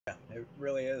Yeah, it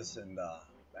really is, and I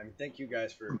mean, thank you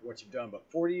guys for what you've done. But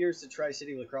 40 years to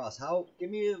Tri-City Lacrosse. How? Give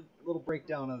me a little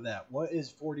breakdown of that. What is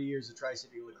 40 years of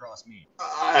Tri-City Lacrosse mean?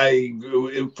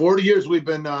 In 40 years we've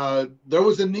been. There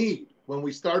was a need when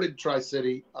we started Tri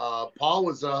City. Paul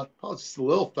was just a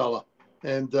little fella,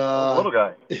 and Little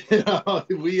guy. you know,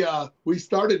 we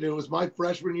started. It was my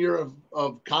freshman year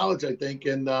of college, I think,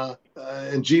 and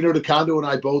Gino DeCondo and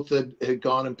I both had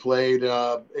gone and played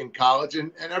in college,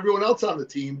 and everyone else on the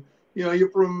team. You know, you're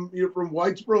from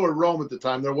Whitesboro or Rome at the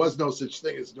time. There was no such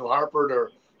thing as New Hartford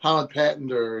or Holland Patton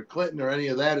or Clinton or any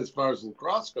of that as far as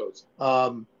lacrosse goes.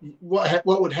 What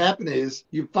would happen is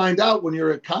you find out when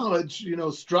you're at college, you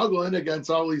know, struggling against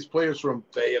all these players from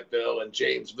Fayetteville and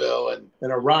Jamesville and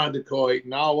Irondequoit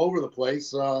and all over the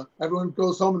place. Everyone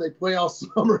goes home and they play all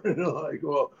summer, and they're like,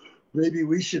 well, maybe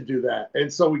we should do that.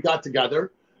 And so we got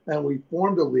together and we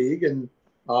formed a league, and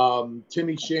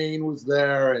Timmy Shane was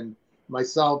there, and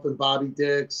myself and Bobby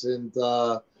Dix and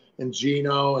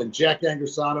Gino and Jack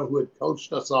Angersano, who had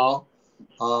coached us all.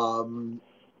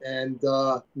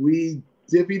 We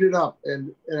divvied it up.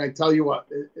 And I tell you what,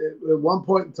 at one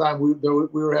point in time, we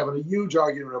were having a huge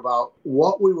argument about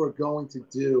what we were going to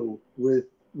do with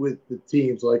the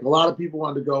teams. Like, a lot of people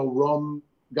wanted to go Rome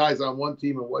guys on one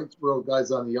team and Whitesboro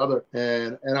guys on the other.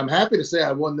 And I'm happy to say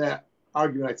I won that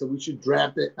argument. I said we should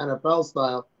draft it NFL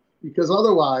style, because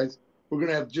otherwise we're going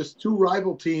to have just two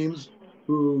rival teams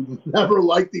who never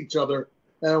liked each other,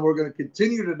 and we're going to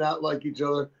continue to not like each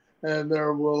other, and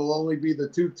there will only be the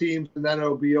two teams, and then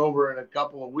it'll be over in a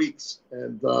couple of weeks.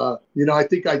 And you know, I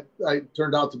think I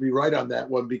turned out to be right on that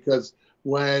one, because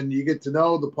when you get to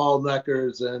know the Paul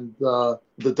Neckers and the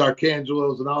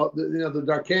Darkangelos and all, you know, the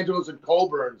Darkangelos and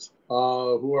Colburns,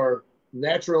 who are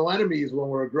natural enemies when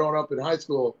we're growing up in high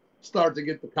school, start to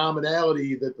get the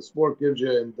commonality that the sport gives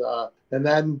you, and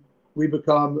then we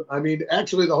become, I mean,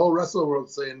 actually the whole rest of the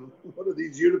world's saying, what are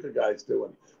these Utica guys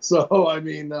doing? So, I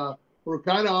mean, we're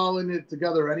kind of all in it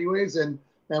together anyways, and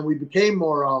we became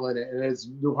more all in it. And as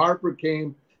New Hartford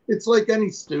came, it's like any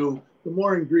stew. The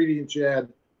more ingredients you add,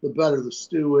 the better the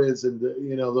stew is, and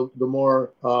the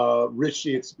more rich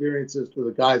the experience is for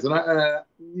the guys. And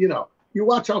you know, you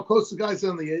watch how close the guys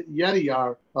on the Yeti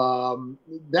are.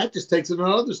 That just takes it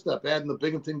another step, adding the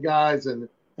Binghamton guys and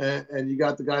you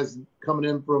got the guys coming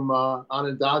in from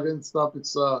Onondaga and stuff.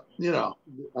 It's you know,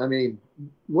 I mean,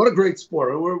 what a great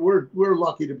sport. We're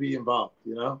lucky to be involved.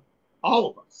 You know, all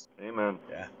of us. Amen.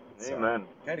 Yeah. Amen.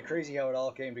 Kind of crazy how it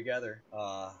all came together.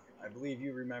 I believe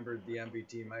you remembered the MB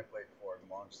team I played for, the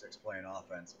long sticks playing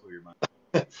offense, blew your mind.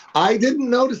 I didn't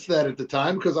notice that at the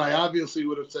time, because I obviously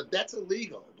would have said that's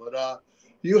illegal. But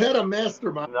you had a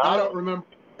mastermind. No. I don't remember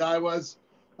who the guy was.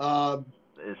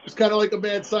 It's kind of like a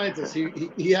mad scientist.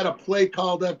 He had a play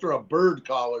called after a bird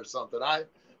call or something. It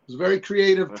was a very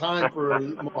creative time for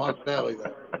Mohawk Valley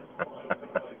there.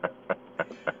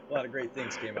 A lot of great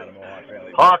things came out of Mohawk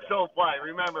Valley. Hawks don't fly.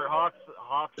 Remember, Hawks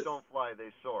don't fly, they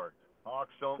soar.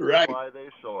 Hawks don't fly, they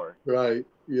soar. Right.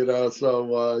 You know,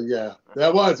 so yeah,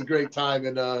 that was a great time,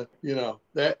 and you know,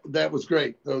 that was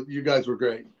great. You guys were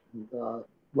great. A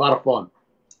lot of fun.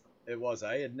 It was.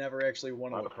 I had never actually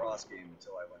won a lacrosse game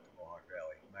until I went to Mohawk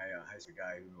Valley. My high school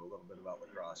guy who knew a little bit about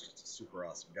lacrosse, just a super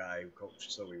awesome guy who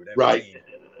coached, so we would have a team.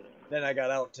 Then I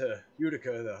got out to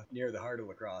Utica, near the heart of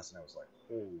lacrosse, and I was like,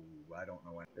 oh, I don't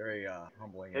know when. Very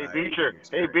humbling. Hey, Beecher.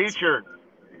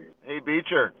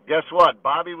 Guess what?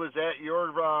 Bobby was at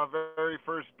your very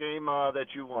first game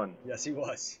that you won. Yes, he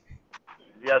was.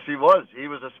 Yes, he was. He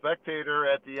was a spectator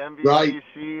at the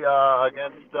MVCC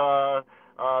against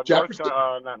Jefferson.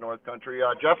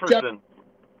 Jefferson.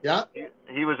 Yeah.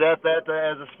 He was at that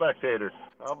as a spectator.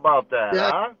 How about that,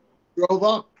 huh? Drove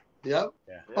up. Yep.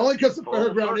 Yeah. Only because the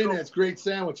Fairground Inn has great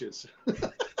sandwiches.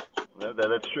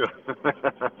 That's true.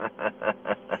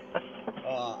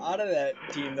 Out of that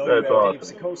team, though, you have Dave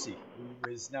Sikosi, who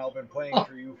has now been playing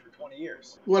for you for 20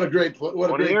 years. What a great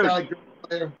guy, great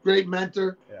player, great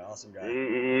mentor. Yeah, awesome guy.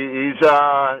 He's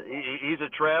a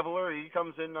traveler. He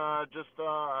comes in just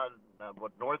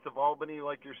north of Albany,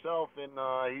 like yourself, and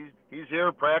he's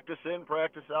here practice in,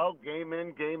 practice out, game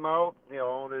in, game out. You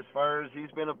know, as far as he's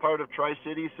been a part of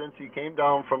Tri-City since he came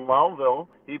down from Lowville.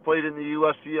 He played in the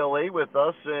USCLA with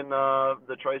us and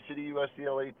the Tri-City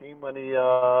USCLA team when he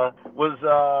was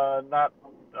not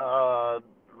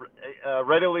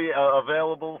readily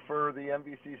available for the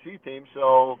MVCC team.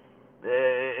 So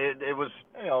it was,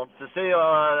 you know, to say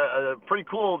pretty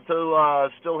cool to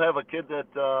still have a kid that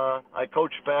I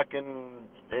coached back in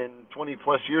 20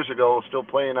 plus years ago still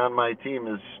playing on my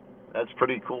team. That's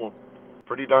pretty cool,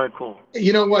 pretty darn cool.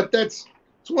 You know what? It's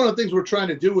one of the things we're trying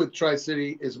to do with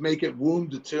Tri-City is make it womb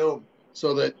to tomb.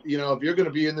 so that, you know, if you're going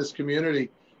to be in this community,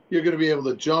 you're going to be able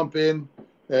to jump in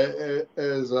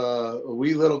as a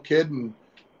wee little kid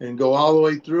and go all the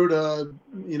way through to,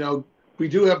 you know, we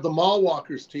do have the Mall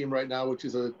Walkers team right now, which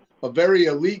is a very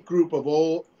elite group of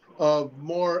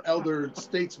more elder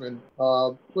statesmen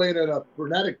playing at a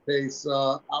frenetic pace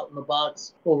out in the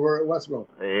box over at Westbrook.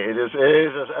 It's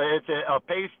a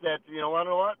pace that, you know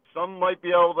what? Some might be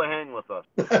able to hang with us.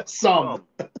 Some.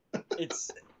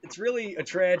 It's really a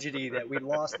tragedy that we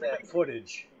lost that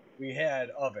footage we had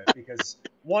of it, because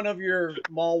one of your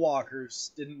mall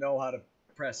walkers didn't know how to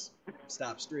press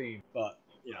stop stream, but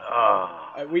you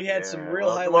know, we had some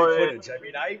real highlight footage. I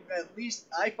mean, I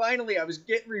was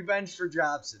getting revenge for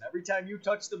Jobson. Every time you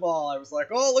touched the ball, I was like,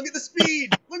 oh, look at the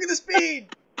speed, look at the speed.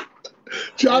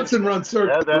 Jobson runs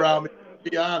circles around me, to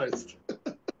be honest.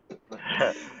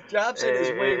 Jobson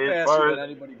is way faster than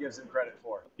anybody gives him credit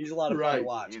for. He's a lot of fun to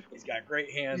watch. He's got great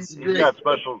hands. He's got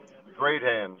great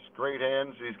hands. Great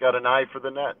hands. He's got an eye for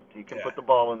the net. He can put the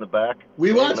ball in the back.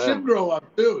 We watched him grow up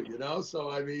too, you know.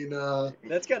 So I mean,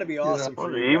 that's got to be awesome. You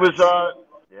know, he was,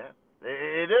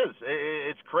 it is.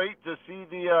 It's great to see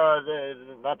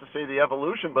the not to say the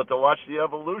evolution, but to watch the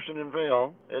evolution in, you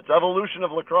know, it's evolution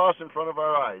of lacrosse in front of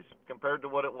our eyes compared to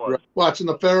what it was. Watching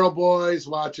the Farrell boys,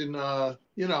 watching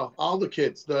you know, all the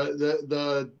kids,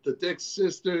 the Dick's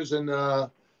sisters and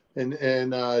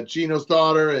Gino's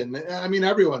daughter, and I mean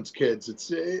everyone's kids.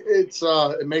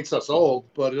 It makes us old,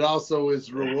 but it also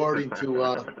is rewarding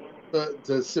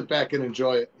to sit back and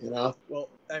enjoy it, you know. Well,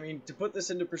 I mean, to put this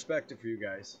into perspective for you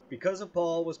guys, because of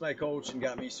Paul was my coach and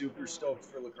got me super stoked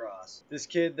for lacrosse, this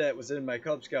kid that was in my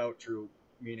Cub Scout troop,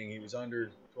 meaning he was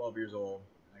under 12 years old,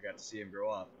 I got to see him grow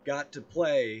up, got to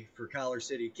play for Collar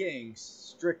City Kings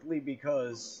strictly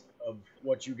because of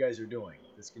what you guys are doing.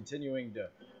 This continuing to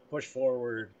push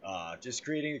forward, just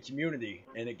creating a community,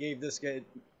 and it gave this kid,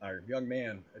 our young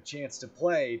man, a chance to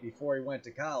play before he went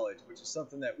to college, which is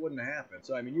something that wouldn't happen.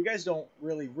 So I mean, you guys don't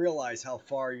really realize how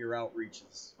far your outreach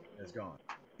has gone.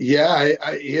 Yeah,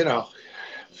 I you know,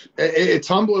 it's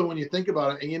humbling when you think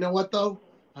about it. And you know what though?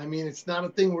 I mean, it's not a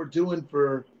thing we're doing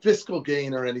for fiscal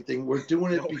gain or anything. We're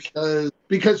doing it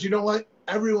because you know what?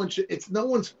 Everyone should. It's no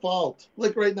one's fault.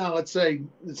 Like right now, let's say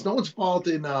it's no one's fault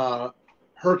in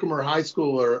Herkimer High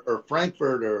School or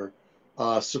Frankfurt or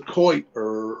Secoit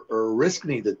or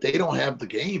Riskney that they don't have the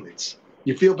game.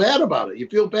 You feel bad about it. You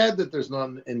feel bad that there's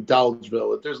none in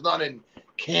Dowdesville, that there's none in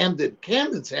Camden.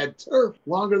 Camden's had turf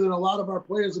longer than a lot of our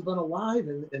players have been alive,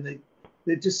 and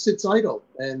it just sits idle.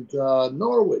 And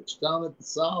Norwich down at the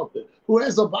south, who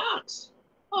has a box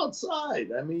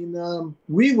outside. I mean,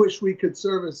 we wish we could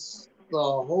service the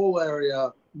whole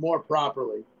area more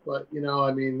properly. But, you know,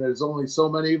 I mean, there's only so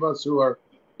many of us who are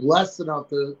blessed enough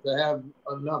to have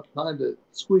enough time to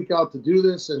squeak out to do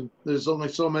this, and there's only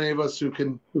so many of us who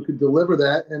can deliver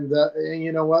that. And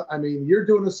you know what? I mean, you're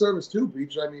doing a service too,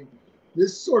 Beach. I mean,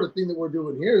 this sort of thing that we're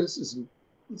doing here, this is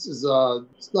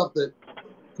stuff that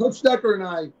Coach Decker and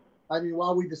I mean,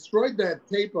 while we destroyed that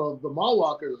tape of the Mall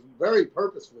Walkers very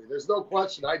purposefully, there's no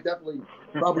question. I definitely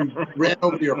probably ran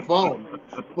over your phone,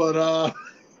 but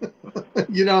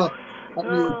you know. I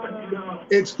mean,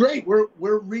 it's great.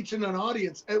 We're reaching an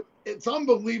audience. It's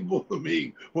unbelievable to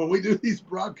me when we do these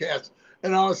broadcasts,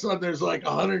 and all of a sudden there's like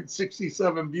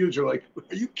 167 views. You're like,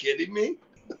 are you kidding me?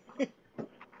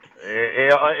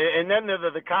 And then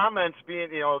the comments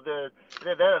being, you know,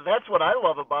 that's what I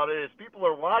love about it is people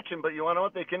are watching, but you want to know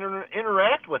what, they can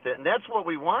interact with it, and that's what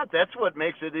we want. That's what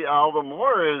makes it all the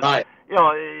more is, right. You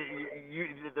know,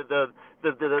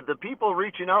 the people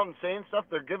reaching out and saying stuff.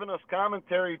 They're giving us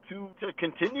commentary to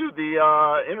continue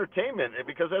the entertainment,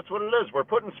 because that's what it is. We're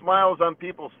putting smiles on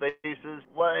people's faces,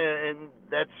 and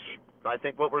that's, I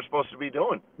think, what we're supposed to be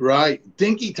doing. Right.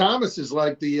 Dinky Thomas is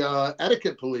like the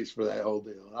etiquette police for that whole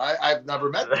deal. I've never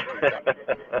met Dinky.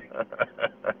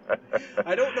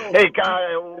 I don't know. Hey,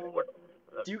 Kai,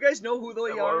 do you guys know who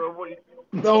they are?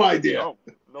 No idea.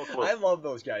 No clue. I love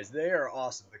those guys. They are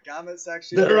awesome. The comment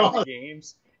section of the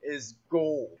games is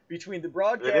gold. Between the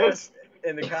broadcast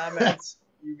and the comments,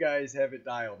 you guys have it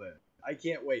dialed in. I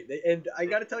can't wait. And I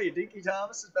got to tell you, Dinky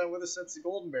Thomas has been with us since the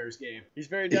Golden Bears game. He's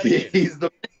very dedicated. He's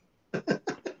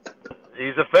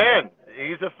a fan.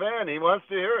 He's a fan. He wants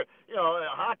to hear it. You know,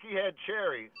 hockey had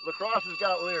Cherry. Lacrosse has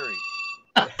got Leary.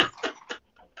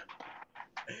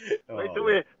 Wait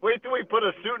till we put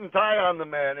a suit and tie on the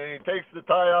man, and he takes the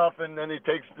tie off, and then he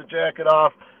takes the jacket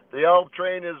off. The L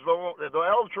train is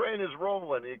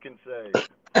rolling. You can say.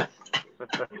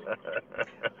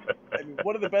 I mean,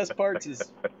 one of the best parts is,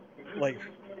 like,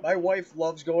 my wife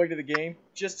loves going to the game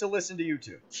just to listen to you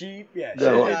two. She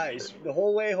dies the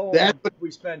whole way home.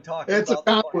 We spend talking about a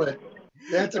compliment.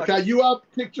 That's a guy. You out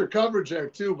picture coverage there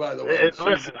too, by the way.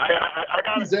 Listen, I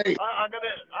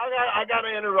gotta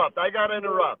interrupt.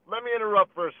 Let me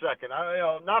interrupt for a second.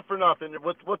 Not for nothing.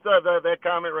 What's that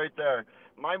comment right there?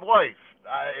 My wife,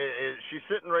 she's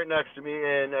sitting right next to me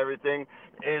and everything.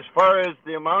 As far as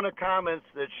the amount of comments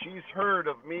that she's heard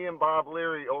of me and Bob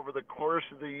Leary over the course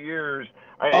of the years,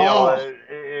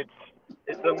 it's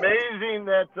amazing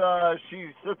that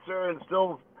she sits there and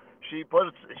still. She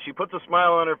puts a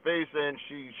smile on her face and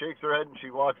she shakes her head and she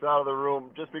walks out of the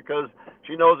room just because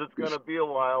she knows it's going to be a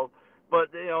while.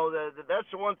 But that's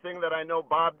the one thing that I know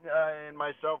Bob and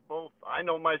myself both. I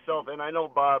know myself and I know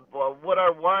Bob. What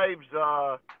our wives,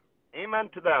 amen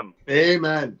to them.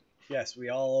 Amen. Yes, we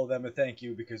all owe them a thank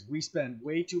you because we spend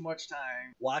way too much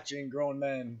time watching grown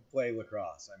men play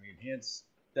lacrosse. I mean, hands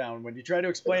down. When you try to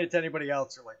explain it to anybody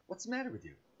else, they're like, "What's the matter with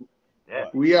you?" Yeah.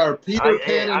 We are Peter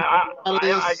Pan. I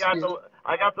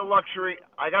got the luxury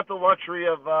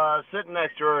of sitting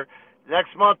next to her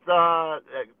next month.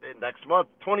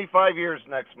 25 years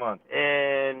next month.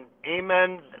 And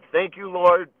amen. Thank you,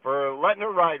 Lord, for letting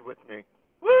her ride with me.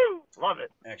 Woo! Love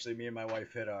it. Actually, me and my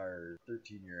wife hit our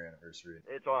 13-year anniversary.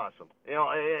 It's awesome.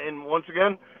 And once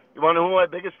again, you want to know who my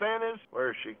biggest fan is? Where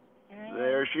is she?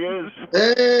 There she is.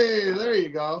 Hey, there you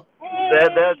go.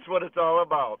 That's what it's all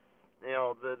about.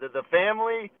 The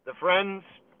family, the friends,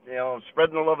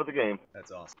 spreading the love of the game.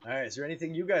 That's awesome. All right, is there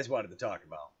anything you guys wanted to talk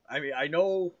about? I mean, I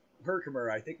know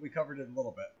Herkimer. I think we covered it a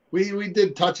little bit. We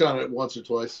did touch on it once or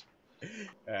twice.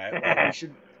 All right, well, we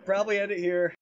should probably end it here.